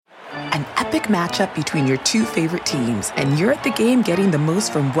An epic matchup between your two favorite teams, and you're at the game getting the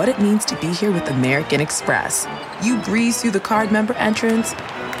most from what it means to be here with American Express. You breeze through the card member entrance,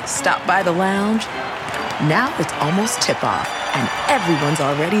 stop by the lounge. Now it's almost tip-off, and everyone's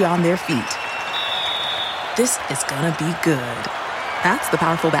already on their feet. This is gonna be good. That's the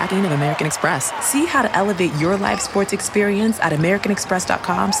powerful backing of American Express. See how to elevate your live sports experience at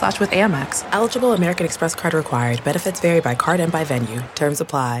americanexpress.com/withAmex. Eligible American Express card required. Benefits vary by card and by venue. Terms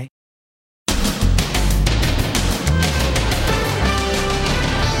apply.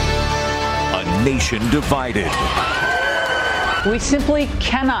 A nation divided. We simply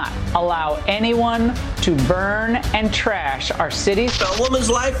cannot allow anyone to burn and trash our cities. A woman's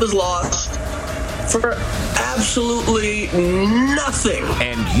life is lost for absolutely nothing.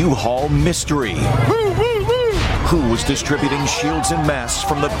 And U-Haul mystery. Who was distributing shields and masks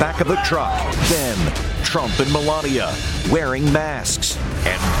from the back of the truck? Then, Trump and Melania wearing masks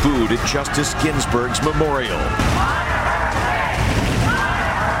and booed at Justice Ginsburg's memorial.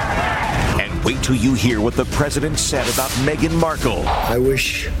 And wait till you hear what the president said about Meghan Markle. I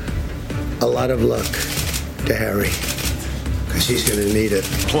wish a lot of luck to Harry, because he's going to need it.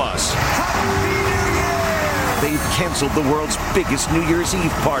 Plus, they've canceled the world's biggest New Year's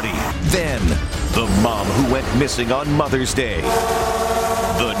Eve party. Then, the mom who went missing on Mother's Day.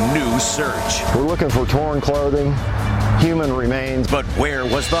 The new search. We're looking for torn clothing, human remains. But where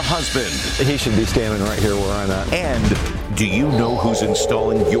was the husband? He should be standing right here where I'm at. And do you know who's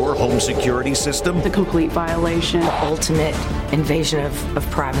installing your home security system? The complete violation, the ultimate invasion of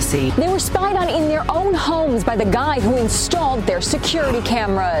privacy. They were spied on in their own homes by the guy who installed their security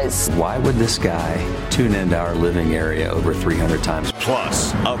cameras. Why would this guy tune into our living area over 300 times?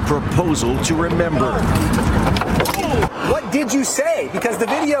 Plus, a proposal to remember. What did you say? Because the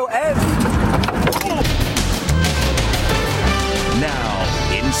video ends. Now,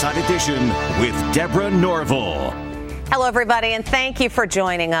 Inside Edition with Deborah Norville. Hello, everybody, and thank you for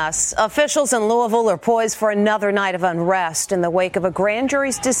joining us. Officials in Louisville are poised for another night of unrest in the wake of a grand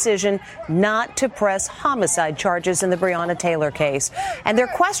jury's decision not to press homicide charges in the Breonna Taylor case. And there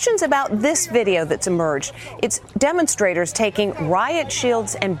are questions about this video that's emerged. It's demonstrators taking riot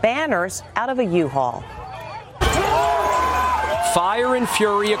shields and banners out of a U-Haul. Fire and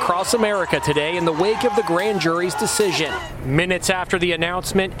fury across America today in the wake of the grand jury's decision. Minutes after the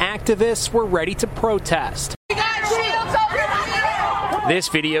announcement, activists were ready to protest. This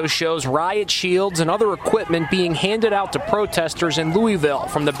video shows riot shields and other equipment being handed out to protesters in Louisville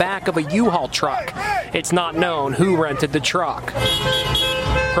from the back of a U-Haul truck. It's not known who rented the truck.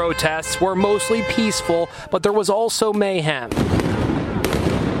 Protests were mostly peaceful, but there was also mayhem.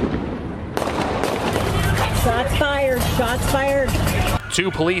 Shots fired, shots fired.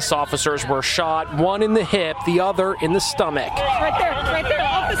 2 police officers were shot, one in the hip, the other in the stomach. Right there,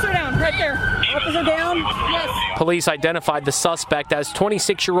 officer down, right there. Officer down, yes. Police identified the suspect as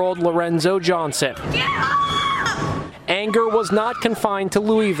 26-year-old Lorenzo Johnson. Anger was not confined to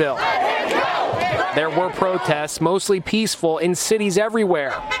Louisville. There were protests, mostly peaceful, in cities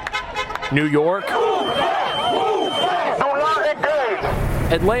everywhere. New York,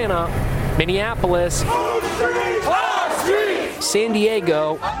 Atlanta, Minneapolis, San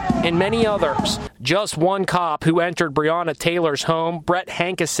Diego, and many others. Just one cop who entered Breonna Taylor's home, Brett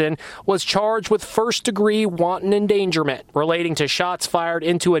Hankison, was charged with first-degree wanton endangerment relating to shots fired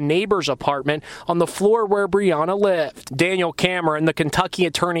into a neighbor's apartment on the floor where Breonna lived. Daniel Cameron, the Kentucky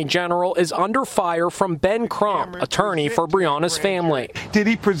Attorney General, is under fire from Ben Crump, attorney for Breonna's family. Did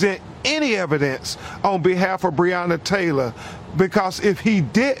he present any evidence on behalf of Breonna Taylor? Because if he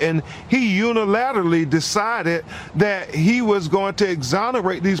didn't, he unilaterally decided that he was going to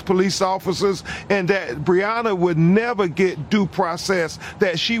exonerate these police officers and that Breonna would never get due process,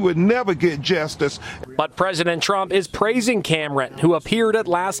 that she would never get justice. But President Trump is praising Cameron, who appeared at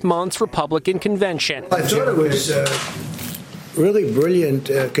last month's Republican convention. I thought it was really brilliant.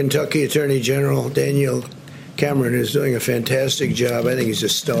 Kentucky Attorney General Daniel Cameron is doing a fantastic job. I think he's a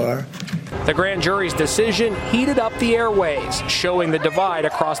star. The grand jury's decision heated up the airways, showing the divide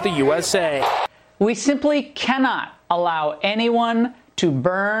across the USA. We simply cannot allow anyone to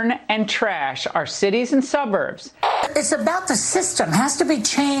burn and trash our cities and suburbs. It's about the system. It has to be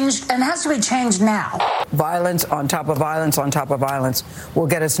changed, and it has to be changed now. Violence on top of violence on top of violence will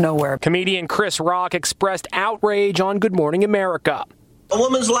get us nowhere. Comedian Chris Rock expressed outrage on Good Morning America. A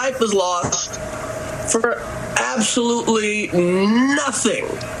woman's life is lost for absolutely nothing.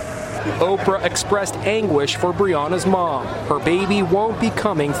 Oprah expressed anguish for Breonna's mom. Her baby won't be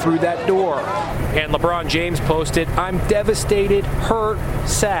coming through that door. And LeBron James posted, "I'm devastated, hurt,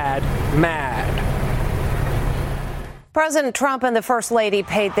 sad, mad." President Trump and the First Lady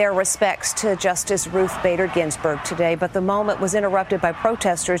paid their respects to Justice Ruth Bader Ginsburg today, but the moment was interrupted by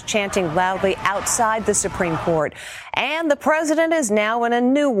protesters chanting loudly outside the Supreme Court. And the president is now in a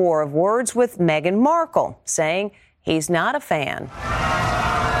new war of words with Meghan Markle, saying he's not a fan.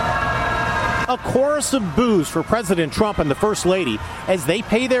 A chorus of boos for President Trump and the First Lady as they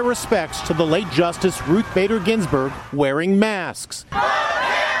pay their respects to the late Justice Ruth Bader Ginsburg wearing masks.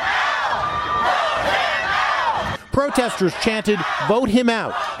 Protesters chanted, "Vote him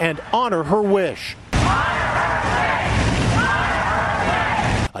out," and honor her wish.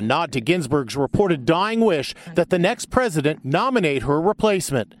 A nod to Ginsburg's reported dying wish that the next president nominate her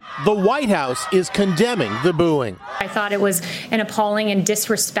replacement. The White House is condemning the booing. I thought it was an appalling and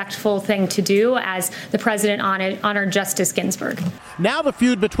disrespectful thing to do as the president honored Justice Ginsburg. Now the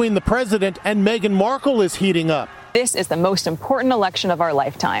feud between the president and Meghan Markle is heating up. This is the most important election of our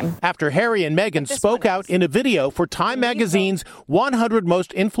lifetime. After Harry and Meghan spoke out in a video for Time Magazine's 100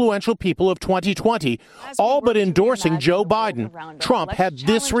 Most Influential People of 2020, all but endorsing Joe Biden, Trump had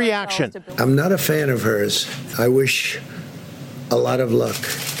this reaction. I'm not a fan of hers. I wish a lot of luck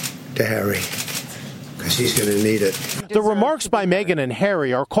to Harry, because he's going to need it. The remarks by Meghan and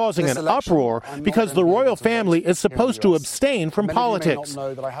Harry are causing an uproar because the royal family is supposed to abstain from politics.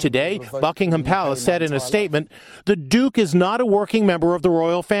 Today, Buckingham Palace said in a statement, the Duke is not a working member of the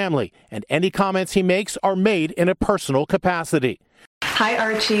royal family, and any comments he makes are made in a personal capacity. Hi,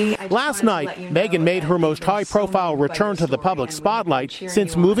 Archie. Last night, Meghan made her most high-profile return to the public spotlight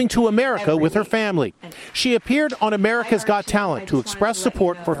since moving to America with her family. She appeared on America's Got Talent to express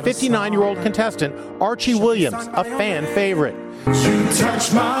support for 59-year-old contestant Archie Williams, a fan favorite. You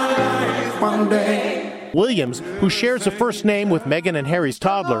touched my life one day. Williams, who shares a first name with Meghan and Harry's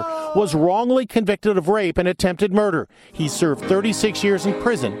toddler, was wrongly convicted of rape and attempted murder. He served 36 years in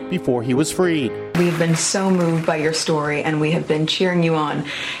prison before he was freed. We've been so moved by your story, and we have been cheering you on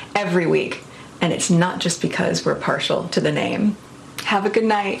every week. And it's not just because we're partial to the name. Have a good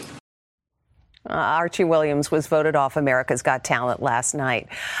night. Archie Williams was voted off America's Got Talent last night.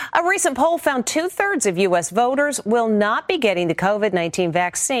 A recent poll found 2/3 of U.S. voters will not be getting the COVID-19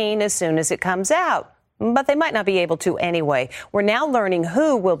 vaccine as soon as it comes out. But they might not be able to anyway. We're now learning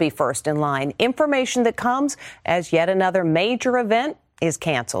who will be first in line. Information that comes as yet another major event is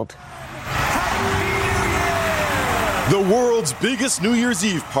canceled. The world's biggest New Year's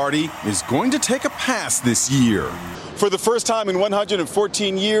Eve party is going to take a pass this year. For the first time in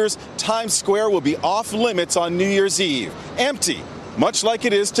 114 years, Times Square will be off limits on New Year's Eve. Empty, much like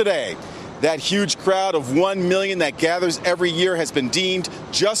it is today. That huge crowd of 1 million that gathers every year has been deemed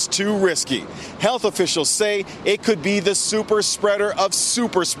just too risky. Health officials say it could be the super spreader of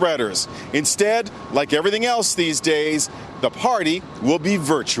super spreaders. Instead, like everything else these days, the party will be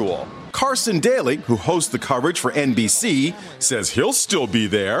virtual. Carson Daly, who hosts the coverage for NBC, says he'll still be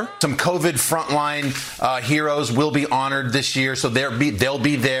there. Some COVID frontline heroes will be honored this year, so they'll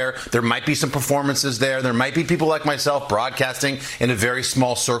be there. There might be some performances there. There might be people like myself broadcasting in a very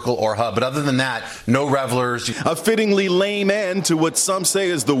small circle or hub. But other than that, no revelers. A fittingly lame end to what some say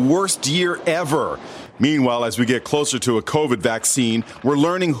is the worst year ever. Meanwhile, as we get closer to a COVID vaccine, we're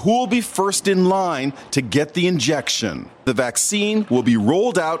learning who will be first in line to get the injection. The vaccine will be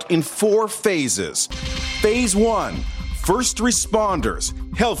rolled out in 4 phases. Phase 1, first responders,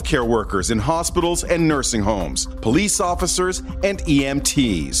 healthcare workers in hospitals and nursing homes, police officers, and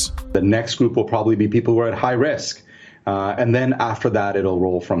EMTs. The next group will probably be people who are at high risk. And then after that, it'll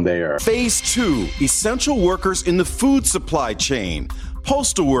roll from there. Phase 2, essential workers in the food supply chain,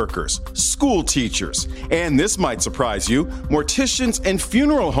 postal workers, school teachers, and this might surprise you, morticians and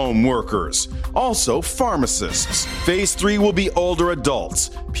funeral home workers, also pharmacists. Phase 3 will be older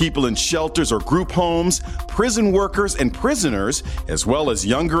adults, people in shelters or group homes, prison workers and prisoners, as well as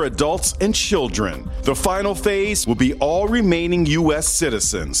younger adults and children. The final phase will be all remaining U.S.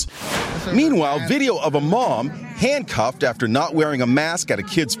 citizens. Meanwhile, video of a mom handcuffed after not wearing a mask at a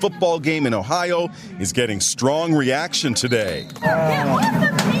kid's football game in Ohio is getting strong reaction today.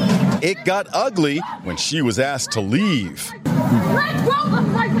 It got ugly when she was asked to leave. Let go of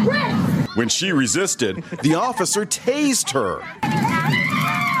my wrist! When she resisted, the officer tased her.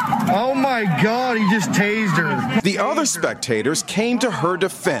 Oh my God, he just tased her. The other spectators came to her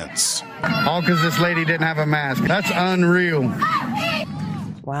defense. All because this lady didn't have a mask. That's unreal.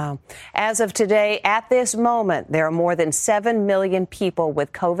 Wow. As of today, at this moment, there are more than 7 million people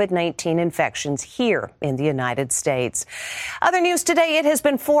with COVID-19 infections here in the United States. Other news today, it has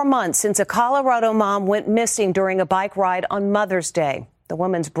been 4 months since a Colorado mom went missing during a bike ride on Mother's Day. The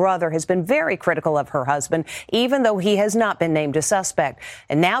woman's brother has been very critical of her husband, even though he has not been named a suspect.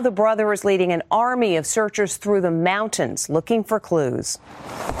 And now the brother is leading an army of searchers through the mountains looking for clues.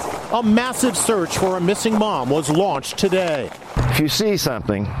 A massive search for a missing mom was launched today. If you see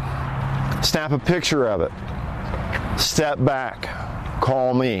something, snap a picture of it. Step back.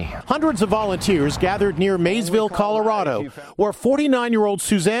 Call me. Hundreds of volunteers gathered near Maysville, Colorado, where 49-year-old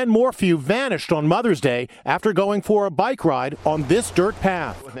Suzanne Morphew vanished on Mother's Day after going for a bike ride on this dirt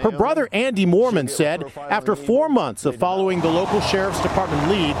path. Her brother Andy Moorman said after 4 months of following the local sheriff's department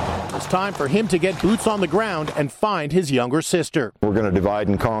lead, it was time for him to get boots on the ground and find his younger sister. We're going to divide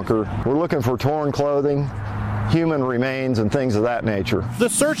and conquer. We're looking for torn clothing, human remains, and things of that nature. The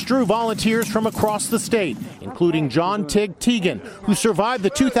search drew volunteers from across the state, including John Tig Teagan, who survived the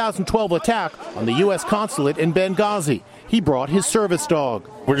 2012 attack on the U.S. consulate in Benghazi. He brought his service dog.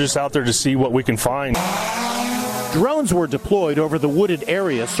 We're just out there to see what we can find. Drones were deployed over the wooded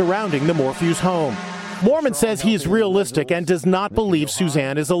area surrounding the Morphew's home. Moorman says he is realistic and does not believe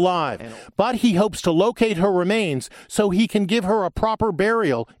Suzanne is alive, but he hopes to locate her remains so he can give her a proper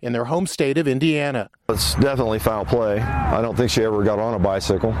burial in their home state of Indiana. It's definitely foul play. I don't think she ever got on a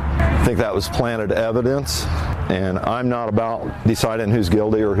bicycle. I think that was planted evidence, and I'm not about deciding who's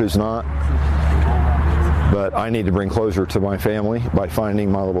guilty or who's not. But I need to bring closure to my family by finding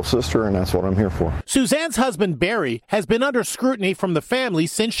my little sister, and that's what I'm here for. Suzanne's husband, Barry, has been under scrutiny from the family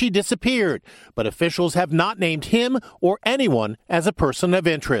since she disappeared, but officials have not named him or anyone as a person of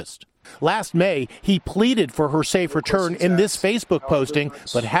interest. Last May, he pleaded for her safe return in this Facebook posting,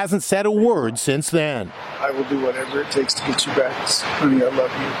 but hasn't said a word since then. I will do whatever it takes to get you back. Honey, I love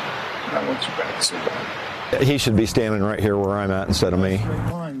you, and I want you back so bad. He should be standing right here where I'm at instead of me.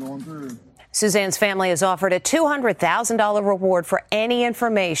 Suzanne's family has offered a $200,000 reward for any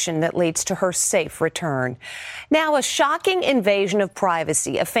information that leads to her safe return. Now, a shocking invasion of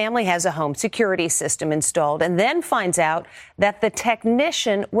privacy. A family has a home security system installed and then finds out that the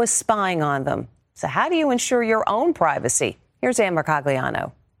technician was spying on them. So how do you ensure your own privacy? Here's Ann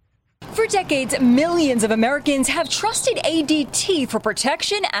Mercogliano. For decades, millions of Americans have trusted ADT for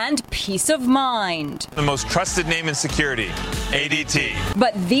protection and peace of mind. The most trusted name in security, ADT.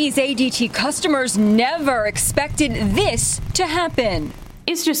 But these ADT customers never expected this to happen.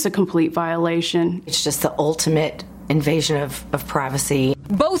 It's just a complete violation. It's just the ultimate invasion of privacy.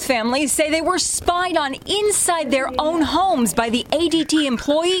 Both families say they were spied on inside their own homes by the ADT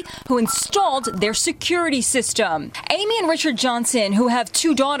employee who installed their security system. Amy and Richard Johnson, who have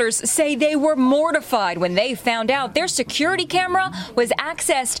 2 daughters, say they were mortified when they found out their security camera was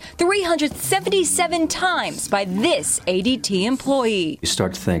accessed 377 times by this ADT employee. You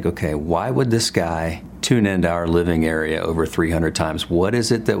start to think, okay, why would this guy tune into our living area over 300 times? What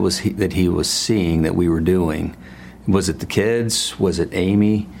is it that he was seeing that we were doing? Was it the kids? Was it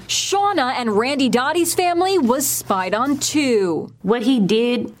Amy? Shauna and Randy Dottie's family was spied on too. What he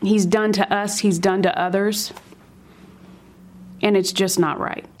did, he's done to us, he's done to others. And it's just not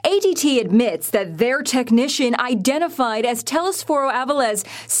right. ADT admits that their technician, identified as Telesforo Aviles,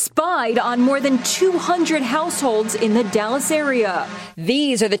 spied on more than 200 households in the Dallas area.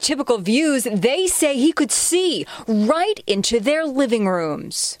 These are the typical views they say he could see right into their living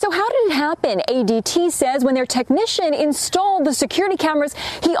rooms. So how did it happen? ADT says when their technician installed the security cameras,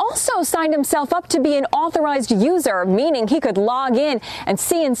 he also signed himself up to be an authorized user, meaning he could log in and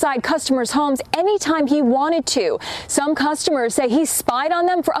see inside customers' homes anytime he wanted to. Some customers say he spied on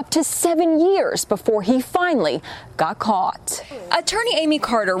them for up to 7 years before he finally got caught. Attorney Amy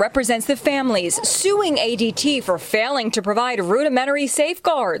Carter represents the families suing ADT for failing to provide rudimentary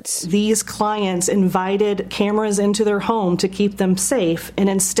safeguards. These clients invited cameras into their home to keep them safe, and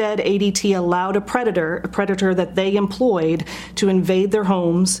instead ADT allowed a predator that they employed to invade their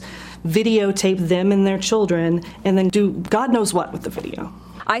homes, videotape them and their children, and then do God knows what with the video.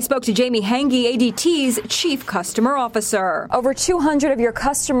 I spoke to Jamie Hange, ADT's chief customer officer. Over 200 of your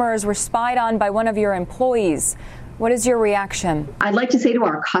customers were spied on by one of your employees. What is your reaction? I'd like to say to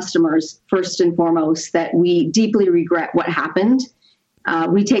our customers, first and foremost, that we deeply regret what happened.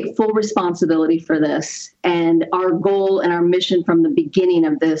 We take full responsibility for this, and our goal and our mission from the beginning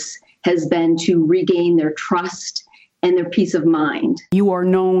of this has been to regain their trust and their peace of mind. You are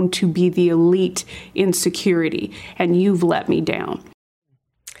known to be the elite in security, and you've let me down.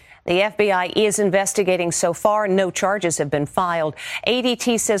 The FBI is investigating so far. No charges have been filed.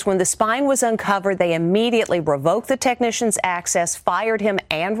 ADT says when the spying was uncovered, they immediately revoked the technician's access, fired him,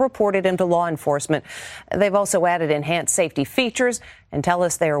 and reported him to law enforcement. They've also added enhanced safety features and tell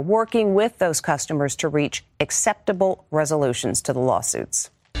us they are working with those customers to reach acceptable resolutions to the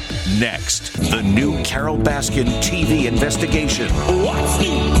lawsuits. Next, the new Carole Baskin TV investigation. What's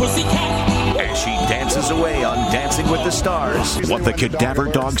new, Pussycat? As she dances away on Dancing with the Stars. What the cadaver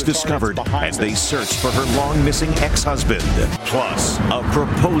dogs discovered as they searched for her long-missing ex-husband. Plus, a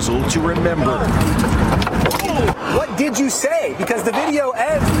proposal to remember. What did you say? Because the video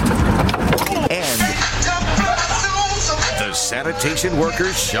ends. And the Sanitation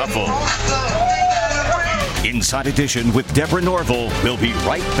Workers Shuffle. Inside Edition with Deborah Norville. We'll be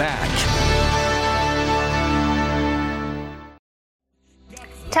right back.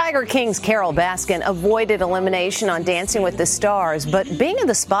 Tiger King's Carole Baskin avoided elimination on Dancing with the Stars, but being in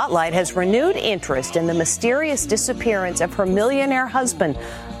the spotlight has renewed interest in the mysterious disappearance of her millionaire husband,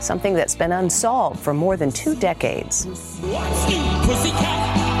 something that's been unsolved for more than 2 decades.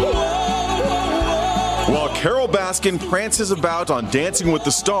 While Carole Baskin prances about on Dancing with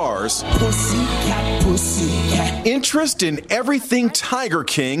the Stars, interest in everything Tiger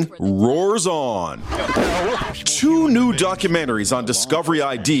King roars on. 2 new documentaries on Discovery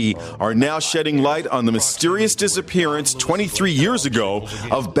ID are now shedding light on the mysterious disappearance 23 years ago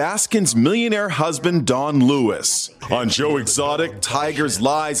of Baskin's millionaire husband, Don Lewis. On Joe Exotic, Tiger's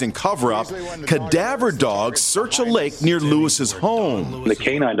Lies and Cover-Up, cadaver dogs search a lake near Lewis's home. The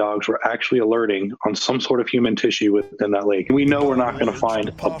canine dogs were actually alerting on some sort of human tissue within that lake. We know we're not going to find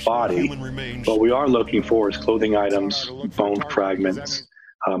a body, but we are looking for is clothing items, bone fragments,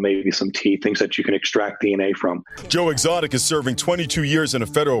 maybe some teeth, things that you can extract DNA from. Joe Exotic is serving 22 years in a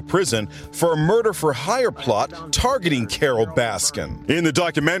federal prison for a murder-for-hire plot targeting Carole Baskin. In the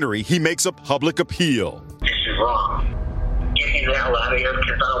documentary, he makes a public appeal. This is wrong. Get me the hell out of here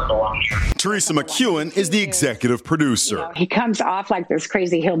because I don't belong here. Teresa McEwen is the executive producer. He comes off like this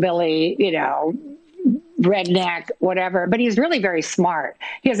crazy hillbilly, redneck, whatever, but he's really very smart.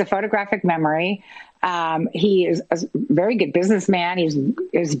 He has a photographic memory. He is a very good businessman.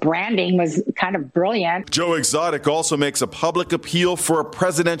 His branding was kind of brilliant. Joe Exotic also makes a public appeal for a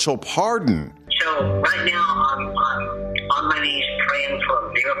presidential pardon. So right now I'm on my knees praying for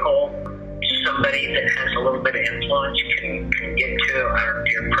a miracle. Somebody that has a little bit of influence can get to our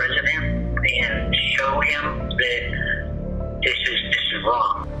dear president and show him that this is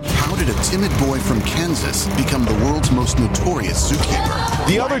wrong. How did a timid boy from Kansas become the world's most notorious zookeeper?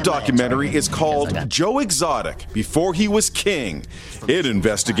 The other documentary is called Joe Exotic, Before He Was King. It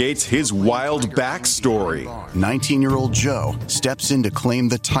investigates his wild backstory. 19-year-old Joe steps in to claim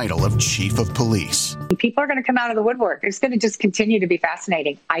the title of Chief of Police. People are going to come out of the woodwork. It's going to just continue to be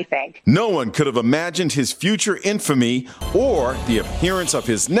fascinating, I think. No one could have imagined his future infamy or the appearance of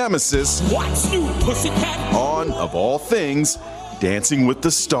his nemesis on, of all things, Dancing with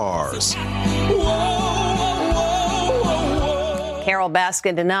the Stars. Carole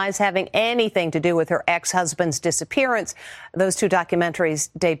Baskin denies having anything to do with her ex-husband's disappearance. Those 2 documentaries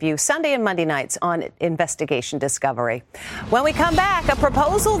debut Sunday and Monday nights on Investigation Discovery. When we come back, a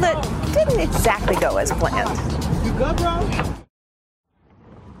proposal that didn't exactly go as planned. You good, bro?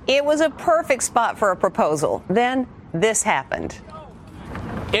 It was a perfect spot for a proposal. Then this happened.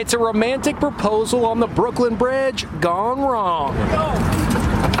 It's a romantic proposal on the Brooklyn Bridge gone wrong.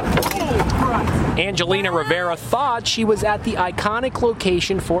 Angelina Rivera thought she was at the iconic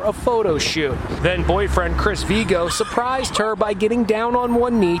location for a photo shoot. Then boyfriend Chris Vigo surprised her by getting down on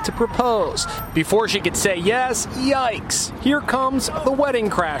one knee to propose. Before she could say yes, yikes, here comes the wedding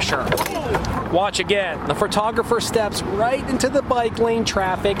crasher. Watch again. The photographer steps right into the bike lane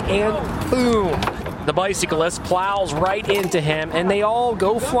traffic and boom. The bicyclist plows right into him, and they all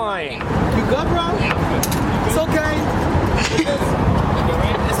go flying. You good, bro? It's okay. It's all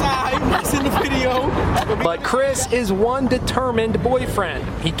right. It's in the video. But Chris is one determined boyfriend.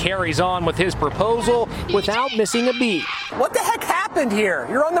 He carries on with his proposal without missing a beat. What the heck happened here?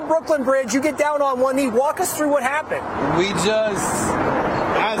 You're on the Brooklyn Bridge. You get down on one knee. Walk us through what happened. We just,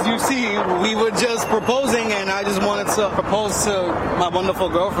 as you see, we were just proposing, and I just wanted to propose to my wonderful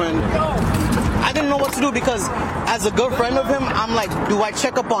girlfriend. I didn't know what to do because as a good friend of him, I'm like, do I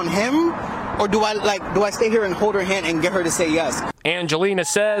check up on him or do I stay here and hold her hand and get her to say yes? Angelina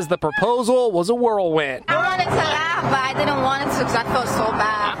says the proposal was a whirlwind. I wanted to laugh, but I didn't want to because I felt so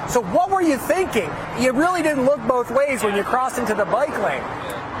bad. So what were you thinking? You really didn't look both ways when you crossed into the bike lane.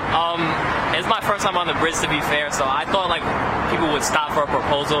 It's my first time on the bridge, to be fair, so I thought people would stop for a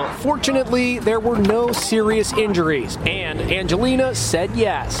proposal. Fortunately, there were no serious injuries, and Angelina said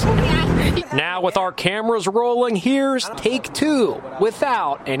yes. Now with our cameras rolling, here's take 2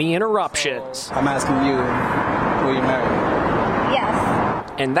 without any interruptions. I'm asking you, will you marry me?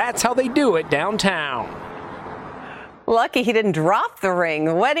 Yes. And that's how they do it downtown. Lucky he didn't drop the ring.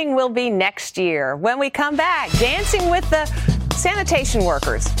 The wedding will be next year. When we come back, Dancing with the Sanitation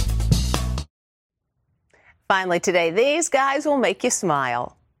Workers. Finally today, these guys will make you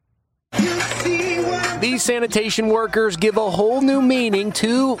smile. These sanitation workers give a whole new meaning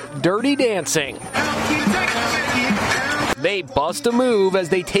to Dirty Dancing. They bust a move as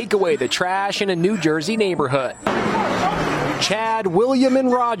they take away the trash in a New Jersey neighborhood. Chad, William, and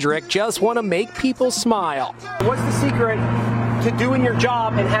Roderick just want to make people smile. What's the secret to doing your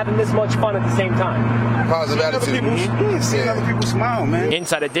job and having this much fun at the same time? Positive attitude. Seeing other people smile, man.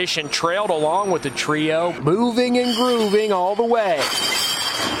 Inside Edition trailed along with the trio, moving and grooving all the way.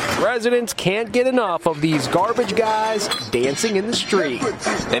 Residents can't get enough of these garbage guys dancing in the street.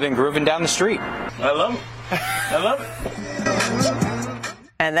 They've been grooving down the street. I love it. I love it.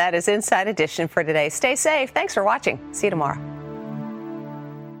 And that is Inside Edition for today. Stay safe. Thanks for watching. See you tomorrow.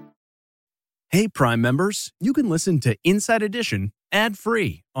 Hey, Prime members, you can listen to Inside Edition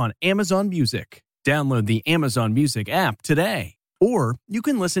ad-free on Amazon Music. Download the Amazon Music app today. Or you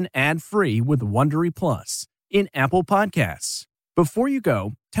can listen ad-free with Wondery Plus in Apple Podcasts. Before you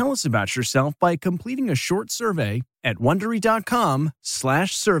go, tell us about yourself by completing a short survey at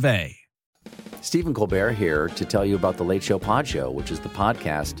Wondery.com/survey. Stephen Colbert here to tell you about The Late Show Pod Show, which is the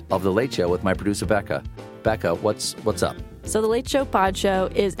podcast of The Late Show with my producer, Becca. Becca, what's up? So The Late Show Pod Show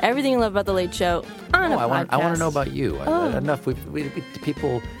is everything you love about The Late Show on a podcast. I want to know about you. Enough.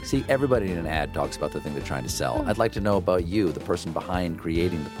 People see everybody in an ad talks about the thing they're trying to sell. I'd like to know about you, the person behind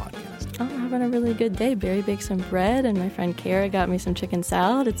creating the podcast. I'm having a really good day. Barry baked some bread, and my friend Kara got me some chicken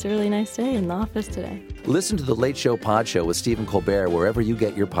salad. It's a really nice day in the office today. Listen to The Late Show Pod Show with Stephen Colbert wherever you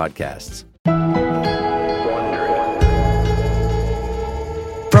get your podcasts.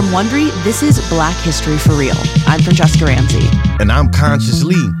 From Wondery, this is Black History for Real. I'm Francesca Ramsey. And I'm Conscious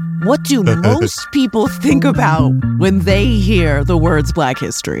Lee. What do most people think about when they hear the words Black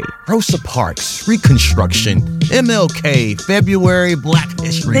History? Rosa Parks, Reconstruction, MLK, February, Black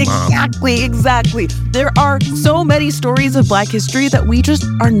History Month. Exactly. There are so many stories of Black history that we just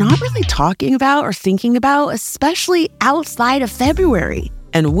are not really talking about or thinking about, especially outside of February.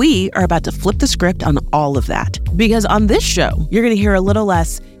 And we are about to flip the script on all of that. Because on this show, you're going to hear a little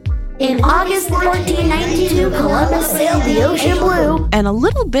less, in August 1492, Columbus sailed the ocean blue. And a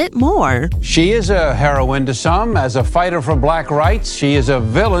little bit more. She is a heroine to some. As a fighter for black rights, she is a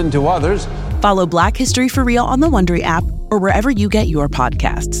villain to others. Follow Black History for Real on the Wondery app or wherever you get your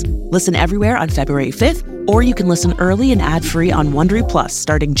podcasts. Listen everywhere on February 5th, or you can listen early and ad-free on Wondery Plus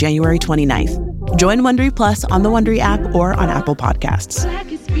starting January 29th. Join Wondery Plus on the Wondery app or on Apple Podcasts.